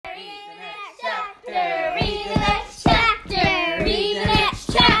Read the next chapter. Read the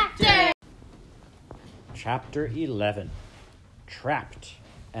next chapter. Chapter 11. Trapped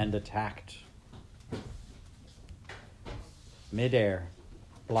and Attacked. Midair,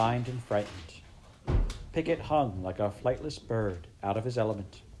 blind and frightened, Pickett hung like a flightless bird out of his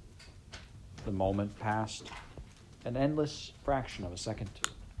element. The moment passed, an endless fraction of a second.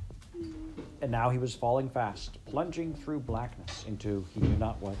 And now he was falling fast, plunging through blackness into he knew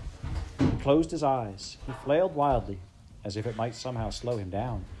not what. He closed his eyes. He flailed wildly, as if it might somehow slow him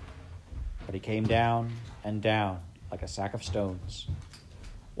down. But he came down and down like a sack of stones.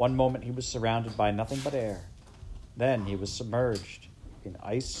 One moment he was surrounded by nothing but air. Then he was submerged in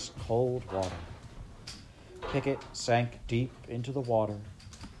ice-cold water. Pickett sank deep into the water,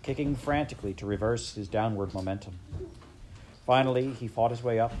 kicking frantically to reverse his downward momentum. Finally, he fought his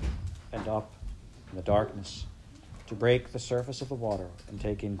way up and up in the darkness to break the surface of the water and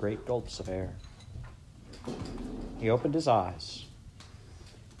take in great gulps of air. He opened his eyes.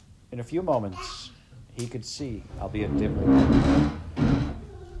 In a few moments, he could see, albeit dimly.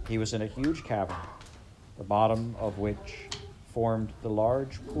 He was in a huge cavern, the bottom of which formed the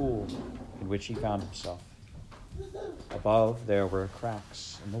large pool in which he found himself. Above, there were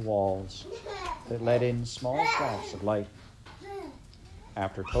cracks in the walls that let in small shafts of light.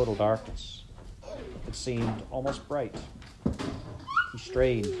 After total darkness, it seemed almost bright. He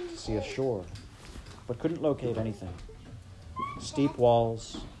strained to see a shore, but couldn't locate anything. Steep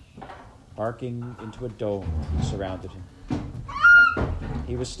walls, arcing into a dome, surrounded him.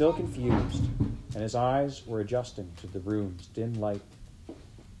 He was still confused, and his eyes were adjusting to the room's dim light.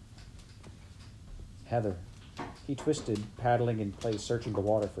 Heather. He twisted, paddling in place, searching the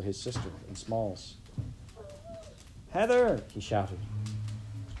water for his sister and Smalls. "Heather!" he shouted.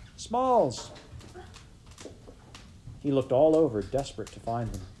 "Smalls!" He looked all over, desperate to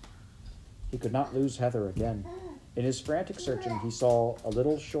find them. He could not lose Heather again. In his frantic searching, he saw a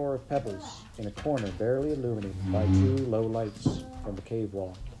little shore of pebbles in a corner barely illuminated by two low lights from the cave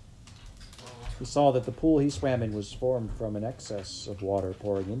wall. He saw that the pool he swam in was formed from an excess of water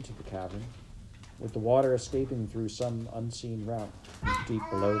pouring into the cavern, with the water escaping through some unseen route deep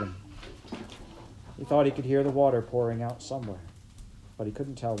below them. He thought he could hear the water pouring out somewhere, but he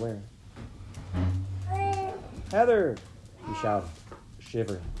couldn't tell where. "Heather!" he shouted,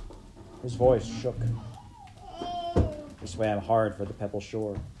 shivering. His voice shook. He swam hard for the pebble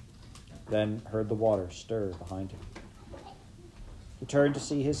shore, then heard the water stir behind him. He turned to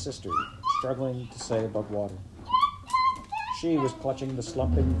see his sister, struggling to stay above water. She was clutching the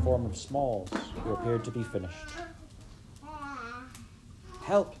slumping form of Smalls, who appeared to be finished.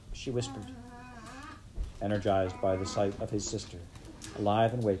 "Help!" she whispered, energized by the sight of his sister,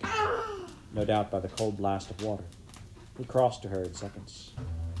 alive and waking, no doubt by the cold blast of water. He crossed to her in seconds.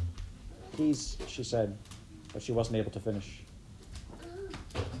 "Please," she said, but she wasn't able to finish.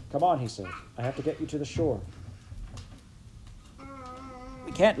 "Come on," he said. "I have to get you to the shore."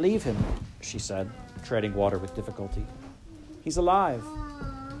 "We can't leave him," she said, treading water with difficulty. "He's alive."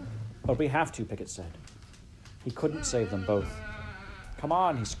 "But we have to," Pickett said. He couldn't save them both. "Come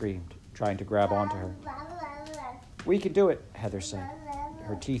on," he screamed, trying to grab onto her. "We can do it," Heather said,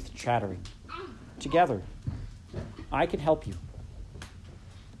 her teeth chattering. "Together. I can help you."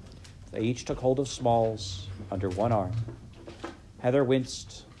 They each took hold of Smalls under one arm. Heather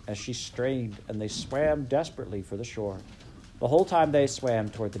winced as she strained, and they swam desperately for the shore. The whole time they swam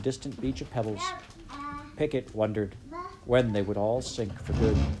toward the distant beach of pebbles, Pickett wondered when they would all sink for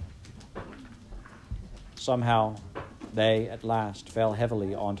good. Somehow, they at last fell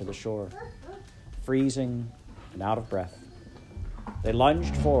heavily onto the shore, freezing and out of breath. They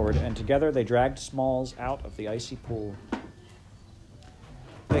lunged forward, and together they dragged Smalls out of the icy pool.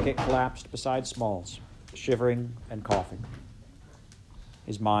 Pickett collapsed beside Smalls, shivering and coughing.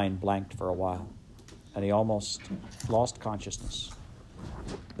 His mind blanked for a while, and he almost lost consciousness.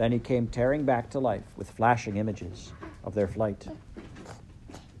 Then he came tearing back to life with flashing images of their flight.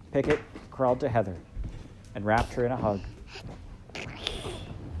 Pickett crawled to Heather and wrapped her in a hug.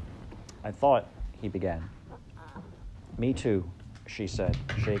 "I thought," he began. "Me too," she said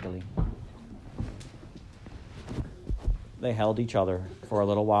shakily. They held each other for a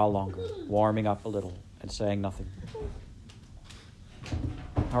little while longer, warming up a little and saying nothing.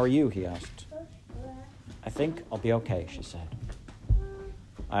 "How are you?" he asked. "I think I'll be okay," she said.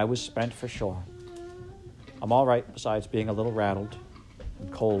 "I was spent for sure. I'm all right besides being a little rattled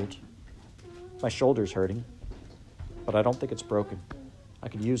and cold. My shoulder's hurting, but I don't think it's broken. I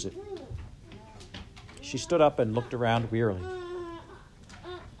could use it." She stood up and looked around wearily.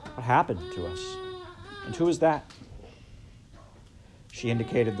 "What happened to us? And who is that?" She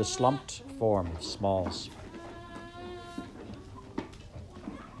indicated the slumped form of Smalls.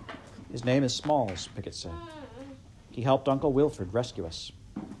 His name is Smalls, Pickett said. He helped Uncle Wilfred rescue us.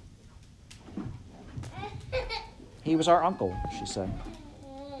 He was our uncle, she said.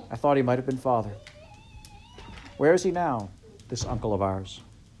 I thought he might have been father. Where is he now, this uncle of ours?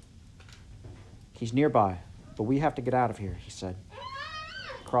 He's nearby, but we have to get out of here, he said,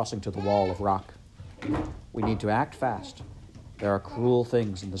 crossing to the wall of rock. We need to act fast. There are cruel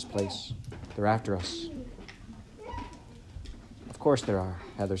things in this place. They're after us. Of course there are,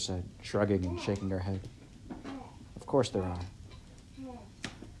 Heather said, shrugging and shaking her head. Of course there are.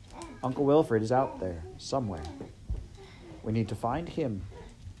 Uncle Wilfred is out there, somewhere. We need to find him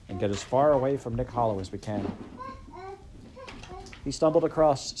and get as far away from Nick Hollow as we can. He stumbled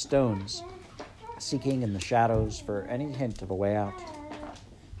across stones, seeking in the shadows for any hint of a way out.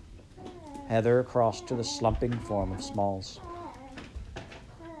 Heather crossed to the slumping form of Smalls.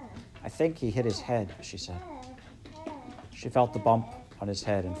 I think he hit his head, she said. She felt the bump on his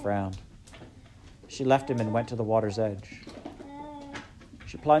head and frowned. She left him and went to the water's edge.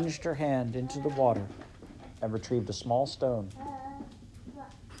 She plunged her hand into the water and retrieved a small stone.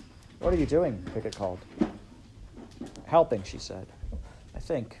 What are you doing? Pickett called. Helping, she said. I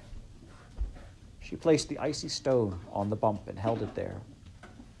think. She placed the icy stone on the bump and held it there,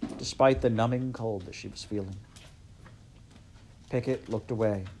 despite the numbing cold that she was feeling. Pickett looked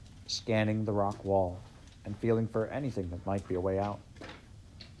away, scanning the rock wall and feeling for anything that might be a way out.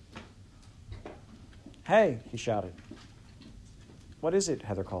 Hey, he shouted. What is it?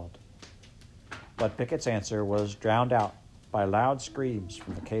 Heather called. But Pickett's answer was drowned out by loud screams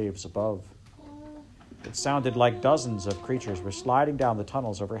from the caves above. It sounded like dozens of creatures were sliding down the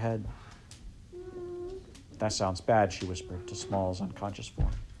tunnels overhead. That sounds bad, she whispered to Small's unconscious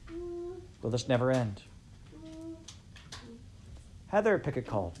form. Will this never end? Heather, Pickett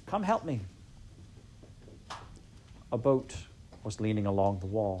called, come help me. A boat was leaning along the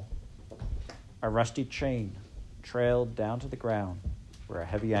wall. A rusty chain trailed down to the ground where a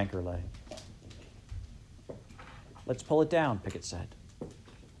heavy anchor lay. Let's pull it down, Pickett said.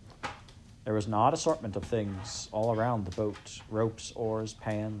 There was an odd assortment of things all around the boat, ropes, oars,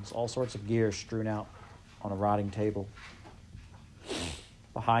 pans, all sorts of gear strewn out on a rotting table.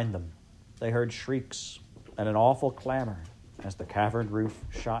 Behind them, they heard shrieks and an awful clamor as the cavern roof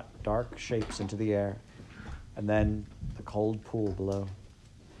shot dark shapes into the air, and then the cold pool below.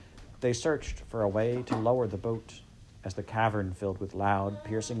 They searched for a way to lower the boat as the cavern filled with loud,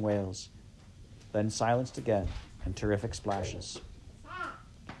 piercing wails, then silenced again and terrific splashes.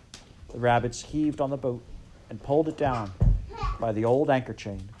 The rabbits heaved on the boat and pulled it down by the old anchor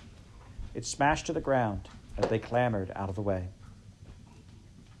chain. It smashed to the ground as they clambered out of the way.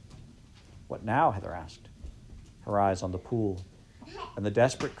 What now? Heather asked, her eyes on the pool and the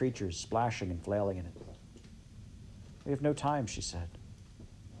desperate creatures splashing and flailing in it. We have no time, she said,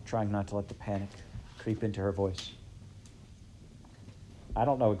 trying not to let the panic creep into her voice. I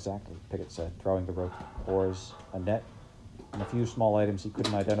don't know exactly, Pickett said, throwing the rope, oars, a net, and a few small items he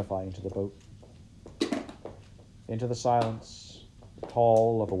couldn't identify into the boat. Into the silence, the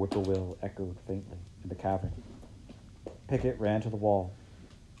call of a whippoorwill echoed faintly in the cavern. Pickett ran to the wall.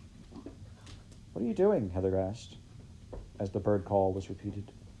 What are you doing? Heather asked, as the bird call was repeated.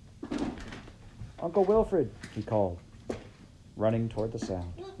 Uncle Wilfred, he called, running toward the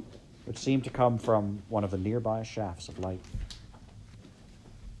sound, which seemed to come from one of the nearby shafts of light.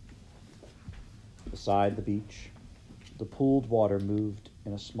 Beside the beach, the pooled water moved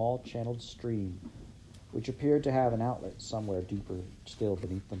in a small channeled stream, which appeared to have an outlet somewhere deeper still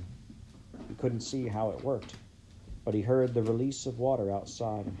beneath them. He couldn't see how it worked, but he heard the release of water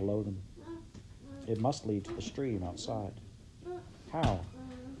outside and below them. It must lead to the stream outside. How?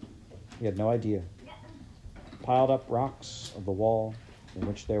 He had no idea. Piled up rocks of the wall, in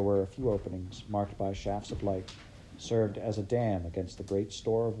which there were a few openings marked by shafts of light, served as a dam against the great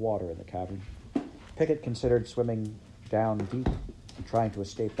store of water in the cavern. Pickett considered swimming down deep and trying to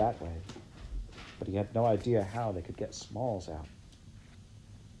escape that way, but he had no idea how they could get Smalls out.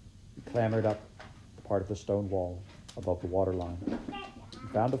 He clambered up the part of the stone wall above the waterline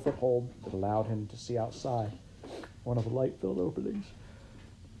and found a foothold that allowed him to see outside one of the light-filled openings.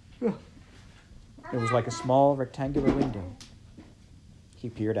 It was like a small rectangular window. He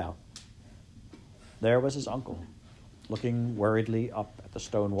peered out. There was his uncle, looking worriedly up at the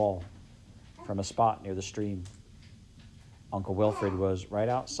stone wall from a spot near the stream. Uncle Wilfred was right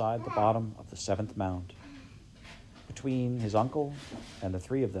outside the bottom of the seventh mound. Between his uncle and the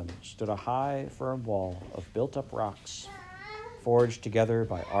three of them stood a high, firm wall of built-up rocks, forged together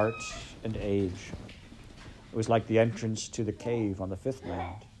by art and age. It was like the entrance to the cave on the fifth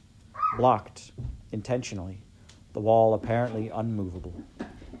land, blocked intentionally, the wall apparently unmovable.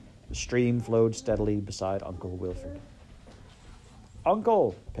 The stream flowed steadily beside Uncle Wilfred.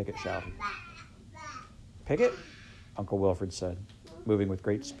 "Uncle!" Pickett shouted. "Pickett?" Uncle Wilfred said, moving with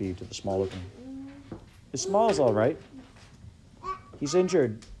great speed to the small opening. "Is Smalls all right?" "He's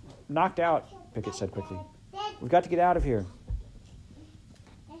injured. Knocked out," Pickett said quickly. "We've got to get out of here."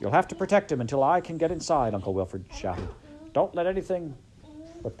 "You'll have to protect him until I can get inside," Uncle Wilfred shouted. "Don't let anything—"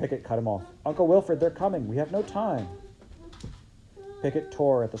 But Pickett cut him off. "Uncle Wilfred, they're coming. We have no time." Pickett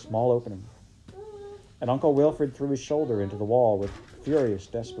tore at the small opening, and Uncle Wilfred threw his shoulder into the wall with furious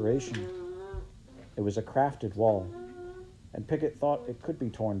desperation. It was a crafted wall, and Pickett thought it could be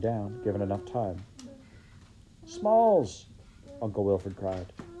torn down, given enough time. "Smalls!" Uncle Wilfred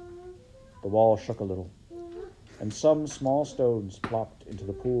cried. The wall shook a little, and some small stones plopped into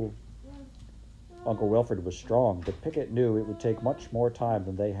the pool. Uncle Wilfred was strong, but Pickett knew it would take much more time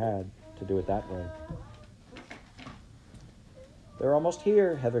than they had to do it that way. "They're almost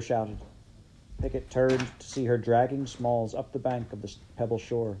here," Heather shouted. Pickett turned to see her dragging Smalls up the bank of the pebble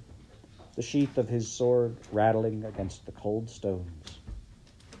shore, the sheath of his sword rattling against the cold stones.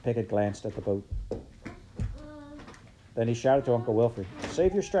 Pickett glanced at the boat. Then he shouted to Uncle Wilfred,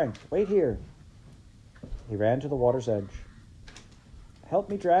 "Save your strength. Wait here." He ran to the water's edge. "Help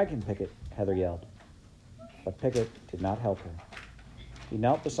me drag him, Pickett," Heather yelled. But Pickett did not help her. He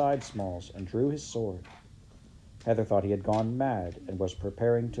knelt beside Smalls and drew his sword. Heather thought he had gone mad and was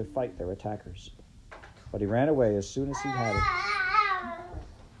preparing to fight their attackers. But he ran away as soon as he had it.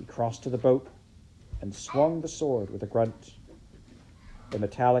 He crossed to the boat and swung the sword with a grunt. A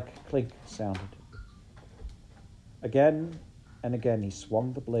metallic clink sounded. Again and again he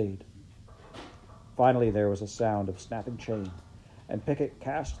swung the blade. Finally there was a sound of snapping chain, and Pickett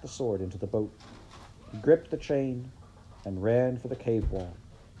cast the sword into the boat. He gripped the chain and ran for the cave wall.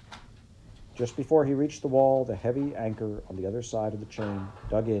 Just before he reached the wall, the heavy anchor on the other side of the chain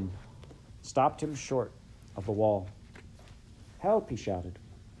dug in, stopped him short of the wall. "Help!" he shouted.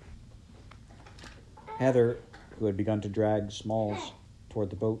 Heather, who had begun to drag Smalls toward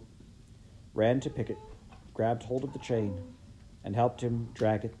the boat, ran to Pickett, grabbed hold of the chain, and helped him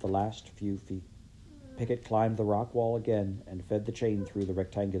drag it the last few feet. Pickett climbed the rock wall again and fed the chain through the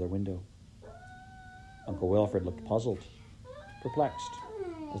rectangular window. Uncle Wilfred looked puzzled, perplexed,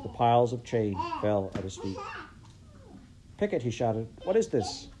 as the piles of chain fell at his feet. "Pickett," he shouted, "what is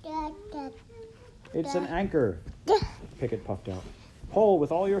this?" "It's an anchor," Pickett puffed out. "Pull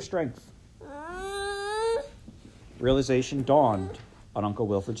with all your strength." Realization dawned on Uncle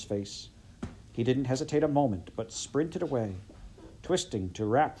Wilfred's face. He didn't hesitate a moment, but sprinted away, twisting to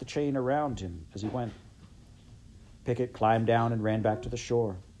wrap the chain around him as he went. Pickett climbed down and ran back to the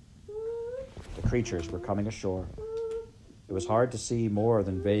shore. The creatures were coming ashore. It was hard to see more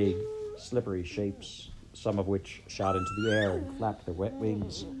than vague, slippery shapes, some of which shot into the air and flapped their wet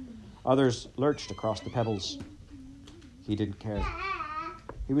wings. Others lurched across the pebbles. He didn't care.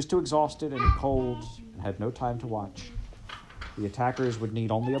 He was too exhausted and cold and had no time to watch. The attackers would need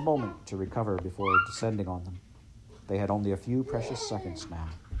only a moment to recover before descending on them. They had only a few precious seconds now.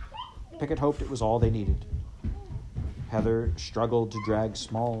 Pickett hoped it was all they needed. Heather struggled to drag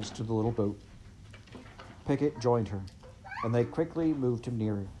Smalls to the little boat. Pickett joined her, and they quickly moved him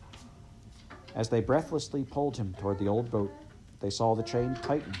nearer. As they breathlessly pulled him toward the old boat, they saw the chain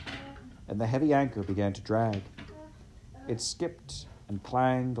tighten, and the heavy anchor began to drag. It skipped and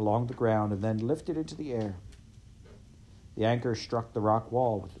clanged along the ground and then lifted into the air. The anchor struck the rock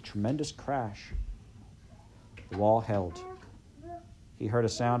wall with a tremendous crash. The wall held. He heard a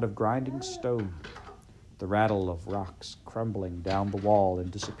sound of grinding stone, the rattle of rocks crumbling down the wall and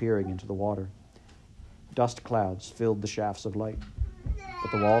disappearing into the water. Dust clouds filled the shafts of light,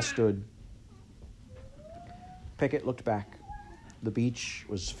 but the wall stood. Pickett looked back. The beach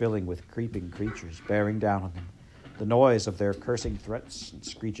was filling with creeping creatures bearing down on them. The noise of their cursing threats and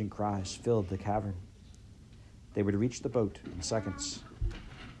screeching cries filled the cavern. They would reach the boat in seconds.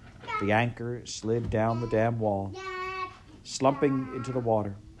 The anchor slid down the dam wall, slumping into the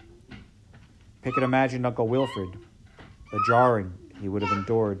water. Pickett imagined Uncle Wilfred, the jarring he would have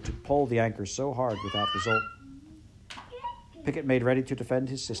endured to pull the anchor so hard without result. Pickett made ready to defend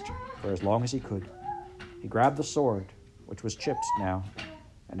his sister for as long as he could. He grabbed the sword, which was chipped now,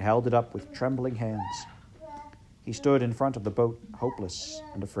 and held it up with trembling hands. He stood in front of the boat, hopeless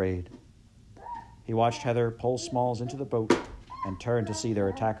and afraid. He watched Heather pull Smalls into the boat and turned to see their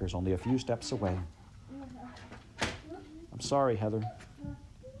attackers only a few steps away. "I'm sorry, Heather."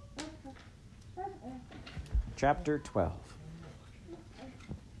 Chapter 12.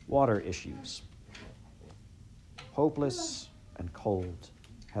 Water Issues. Hopeless and cold,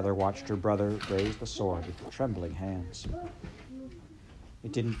 Heather watched her brother raise the sword with trembling hands.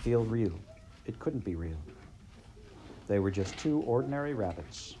 It didn't feel real. It couldn't be real. They were just two ordinary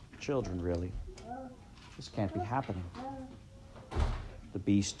rabbits, children really. This can't be happening. The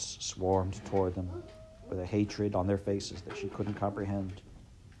beasts swarmed toward them with a hatred on their faces that she couldn't comprehend.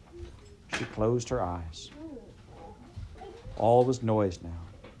 She closed her eyes. All was noise now.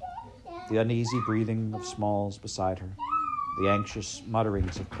 The uneasy breathing of Smalls beside her, the anxious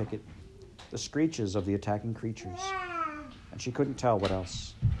mutterings of Pickett, the screeches of the attacking creatures, and she couldn't tell what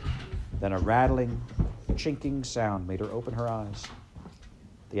else. Then a rattling, chinking sound made her open her eyes.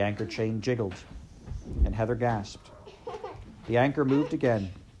 The anchor chain jiggled, and Heather gasped. The anchor moved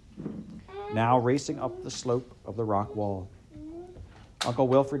again, now racing up the slope of the rock wall. Uncle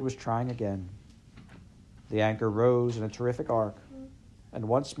Wilfred was trying again. The anchor rose in a terrific arc, and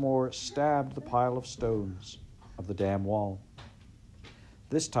once more stabbed the pile of stones of the dam wall.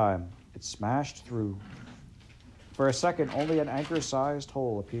 This time, it smashed through. For a second, only an anchor-sized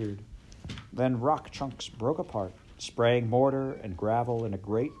hole appeared. Then rock chunks broke apart, spraying mortar and gravel in a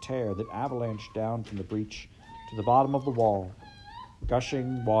great tear that avalanched down from the breach to the bottom of the wall,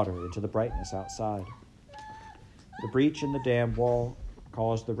 gushing water into the brightness outside. The breach in the dam wall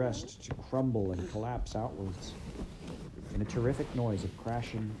caused the rest to crumble and collapse outwards in a terrific noise of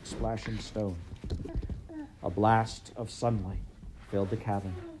crashing, splashing stone. A blast of sunlight filled the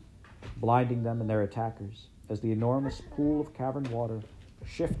cavern, blinding them and their attackers as the enormous pool of cavern water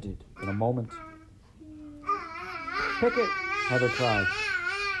shifted in a moment. "Pickett!" Heather cried,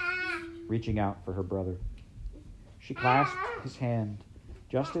 reaching out for her brother. She clasped his hand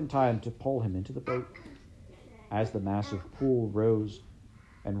just in time to pull him into the boat as the massive pool rose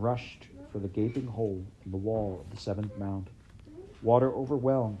and rushed for the gaping hole in the wall of the seventh mound. Water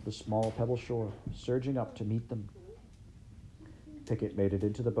overwhelmed the small pebble shore, surging up to meet them. Pickett made it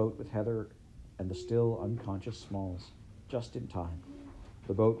into the boat with Heather and the still unconscious Smalls, just in time.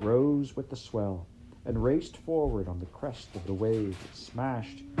 The boat rose with the swell and raced forward on the crest of the wave that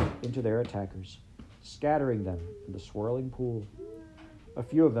smashed into their attackers, scattering them in the swirling pool. A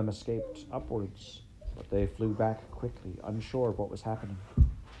few of them escaped upwards, but they flew back quickly, unsure of what was happening.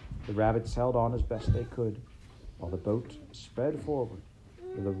 The rabbits held on as best they could, while the boat sped forward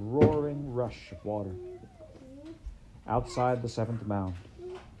with a roaring rush of water. Outside the seventh mound,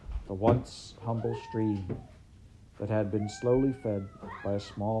 the once humble stream that had been slowly fed by a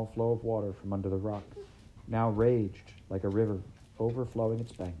small flow of water from under the rock now raged like a river, overflowing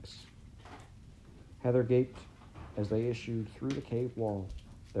its banks. Heather gaped as they issued through the cave wall,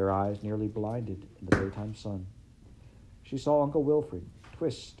 their eyes nearly blinded in the daytime sun. She saw Uncle Wilfred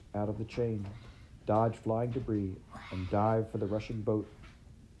twist out of the chain, dodge flying debris, and dive for the rushing boat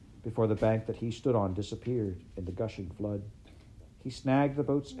before the bank that he stood on disappeared in the gushing flood. He snagged the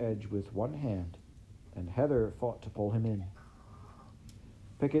boat's edge with one hand, and Heather fought to pull him in.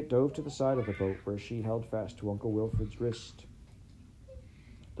 Pickett dove to the side of the boat where she held fast to Uncle Wilfred's wrist.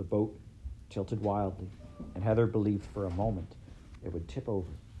 The boat tilted wildly, and Heather believed for a moment it would tip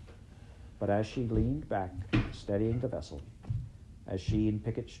over. But as she leaned back, steadying the vessel, as she and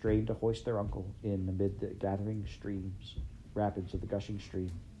Pickett strained to hoist their uncle in amid the gathering rapids of the gushing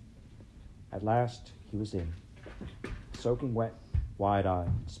stream, at last he was in, soaking wet,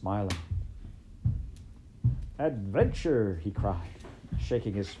 wide-eyed, smiling. "Adventure!" he cried,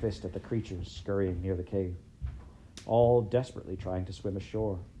 shaking his fist at the creatures scurrying near the cave, all desperately trying to swim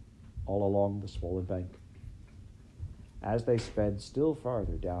ashore, all along the swollen bank. As they sped still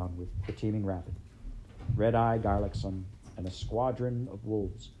farther down with the teeming rapid, Red-Eye Garlickson and a squadron of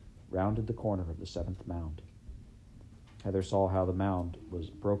wolves rounded the corner of the seventh mound. Heather saw how the mound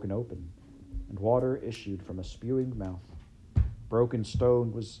was broken open, and water issued from a spewing mouth. Broken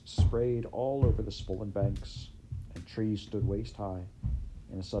stone was sprayed all over the swollen banks, and trees stood waist-high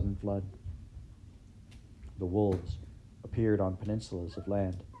in a sudden flood. The wolves appeared on peninsulas of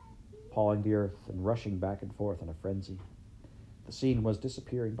land, pawing the earth and rushing back and forth in a frenzy. The scene was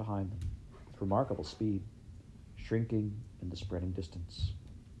disappearing behind them with remarkable speed, shrinking in the spreading distance.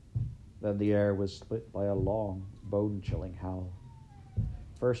 Then the air was split by a long, bone-chilling howl.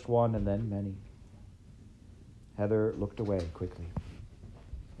 First one and then many. Heather looked away quickly.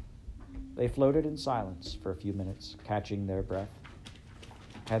 They floated in silence for a few minutes, catching their breath.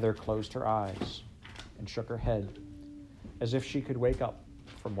 Heather closed her eyes and shook her head as if she could wake up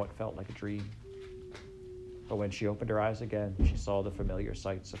from what felt like a dream. But when she opened her eyes again, she saw the familiar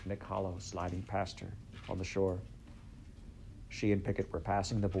sights of Nick Hollow sliding past her on the shore. She and Pickett were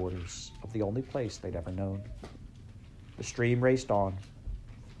passing the borders of the only place they'd ever known. The stream raced on,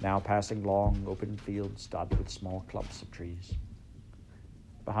 now passing long, open fields dotted with small clumps of trees.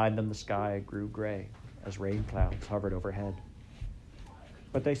 Behind them the sky grew gray as rain clouds hovered overhead.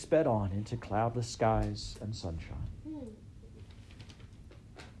 But they sped on into cloudless skies and sunshine.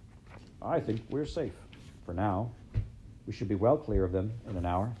 I think we're safe, for now. We should be well clear of them in an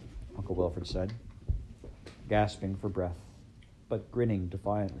hour, Uncle Wilfred said, gasping for breath, but grinning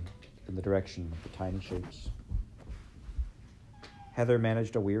defiantly in the direction of the tiny shapes. Heather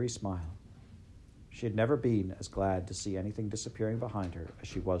managed a weary smile. She had never been as glad to see anything disappearing behind her as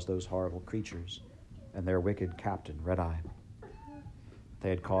she was those horrible creatures and their wicked captain, Red-Eye. They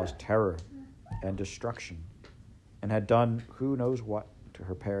had caused terror and destruction and had done who knows what to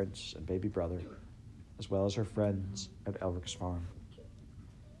her parents and baby brother, as well as her friends at Elric's farm.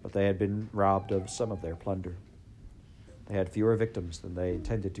 But they had been robbed of some of their plunder. They had fewer victims than they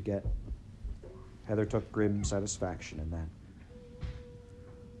intended to get. Heather took grim satisfaction in that.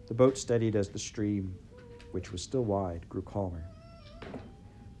 The boat steadied as the stream, which was still wide, grew calmer.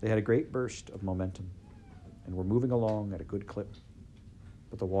 They had a great burst of momentum and were moving along at a good clip,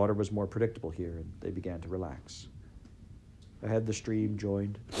 but the water was more predictable here, and they began to relax. Ahead, the stream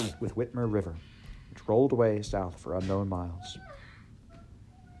joined with Whitmer River, which rolled away south for unknown miles.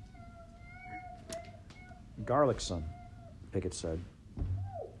 Garlickson, Pickett said.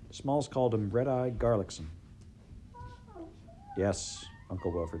 Smalls called him Red-Eye Garlickson. Yes,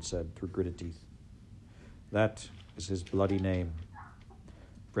 Uncle Wilfred said through gritted teeth. That is his bloody name.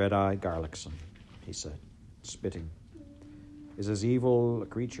 Red-Eye Garlickson, he said, spitting, is as evil a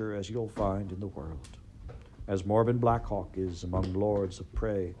creature as you'll find in the world. As Morbin Blackhawk is among lords of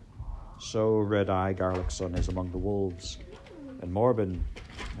prey, so Red-Eye Garlickson is among the wolves, and Morbin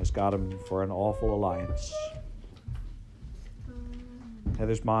has got him for an awful alliance.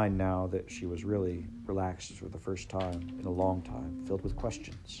 Heather's mind, now that she was really relaxed for the first time in a long time, filled with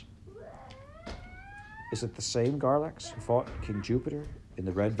questions. Is it the same Garlax who fought King Jupiter in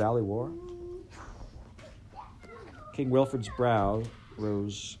the Red Valley War? King Wilfred's brow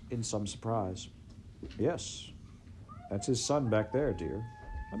rose in some surprise. Yes, that's his son back there, dear.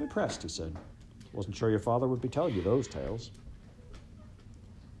 I'm impressed, he said. Wasn't sure your father would be telling you those tales.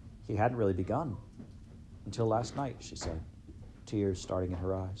 He hadn't really begun. Until last night, she said, tears starting in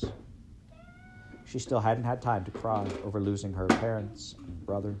her eyes. She still hadn't had time to cry over losing her parents and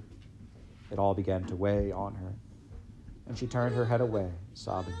brother. It all began to weigh on her, and she turned her head away,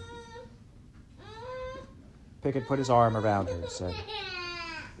 sobbing. Pickett put his arm around her and said,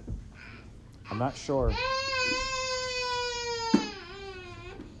 I'm not sure.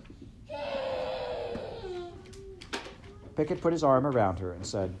 Pickett put his arm around her and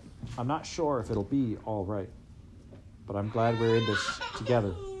said, I'm not sure if it'll be all right, but I'm glad we're in this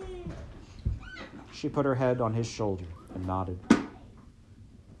together. She put her head on his shoulder and nodded.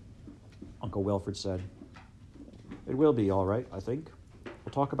 Uncle Wilfred said, It will be all right, I think.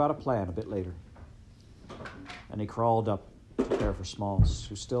 We'll talk about a plan a bit later. And he crawled up to care for Smalls,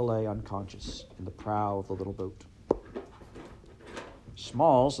 who still lay unconscious in the prow of the little boat.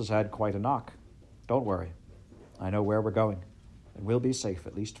 Smalls has had quite a knock. Don't worry. I know where we're going, and we'll be safe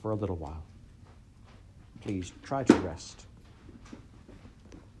at least for a little while. Please try to rest.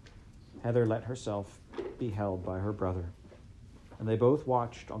 Heather let herself be held by her brother, and they both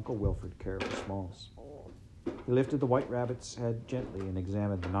watched Uncle Wilfred care for Smalls. He lifted the white rabbit's head gently and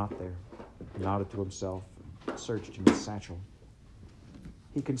examined the knot there. He nodded to himself and searched in his satchel.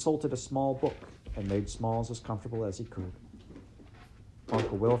 He consulted a small book and made Smalls as comfortable as he could.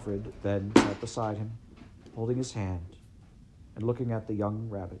 Uncle Wilfred then sat beside him, holding his hand and looking at the young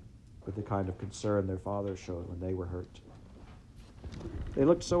rabbit with the kind of concern their father showed when they were hurt. They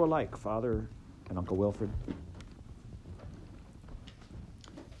looked so alike, Father and Uncle Wilfred.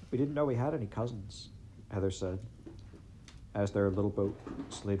 We didn't know we had any cousins, Heather said, as their little boat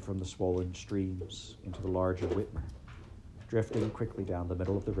slid from the swollen streams into the larger Whitmer, drifting quickly down the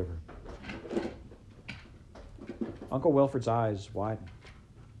middle of the river. Uncle Wilfred's eyes widened,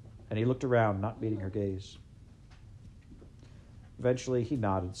 and he looked around, not meeting her gaze. Eventually, he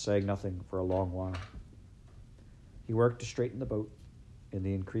nodded, saying nothing for a long while. He worked to straighten the boat in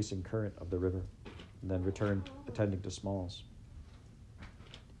the increasing current of the river, and then returned attending to Smalls.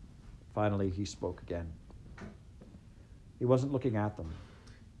 Finally, he spoke again. He wasn't looking at them,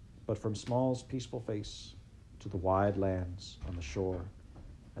 but from Small's peaceful face to the wide lands on the shore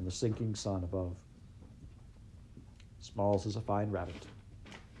and the sinking sun above. Smalls is a fine rabbit,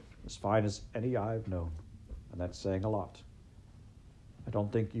 as fine as any I've known, and that's saying a lot. I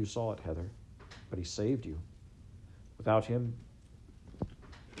don't think you saw it, Heather, but he saved you. Without him,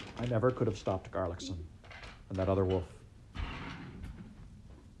 I never could have stopped Garlickson and that other wolf.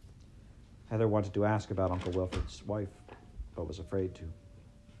 Heather wanted to ask about Uncle Wilfred's wife, but was afraid to.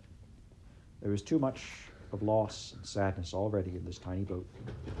 There was too much of loss and sadness already in this tiny boat.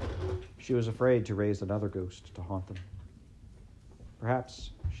 She was afraid to raise another ghost to haunt them.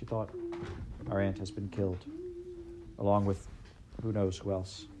 Perhaps, she thought, our aunt has been killed, along with who knows who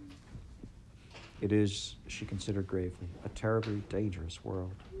else. It is, she considered gravely, a terribly dangerous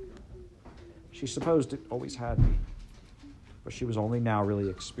world. She supposed it always had been, but she was only now really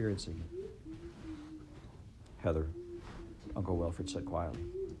experiencing it. Heather, Uncle Wilfred said quietly.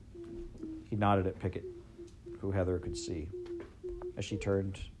 He nodded at Pickett, who Heather could see, as she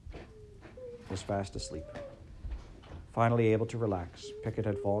turned, was fast asleep. Finally able to relax, Pickett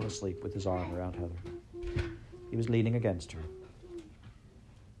had fallen asleep with his arm around Heather. He was leaning against her.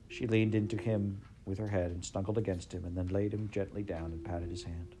 She leaned into him with her head and snuggled against him and then laid him gently down and patted his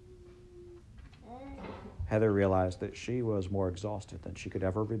hand. Heather realized that she was more exhausted than she could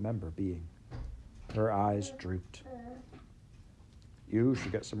ever remember being. Her eyes drooped. You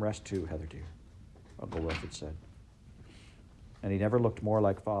should get some rest too, Heather dear, Uncle Wilfred said. And he never looked more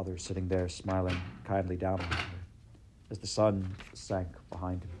like father, sitting there smiling kindly down on her as the sun sank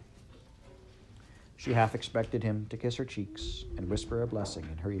behind him. She half expected him to kiss her cheeks and whisper a blessing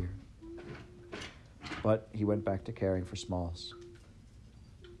in her ear. But he went back to caring for Smalls.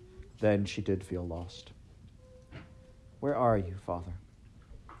 Then she did feel lost. Where are you, Father?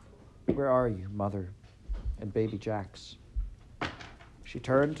 Where are you, Mother, and baby Jax? She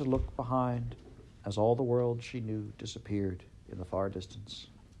turned to look behind as all the world she knew disappeared in the far distance.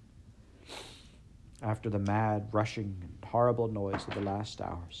 After the mad, rushing, and horrible noise of the last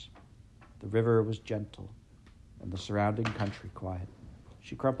hours, the river was gentle and the surrounding country quiet.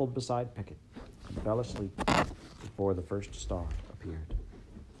 She crumpled beside Pickett and fell asleep before the first star appeared.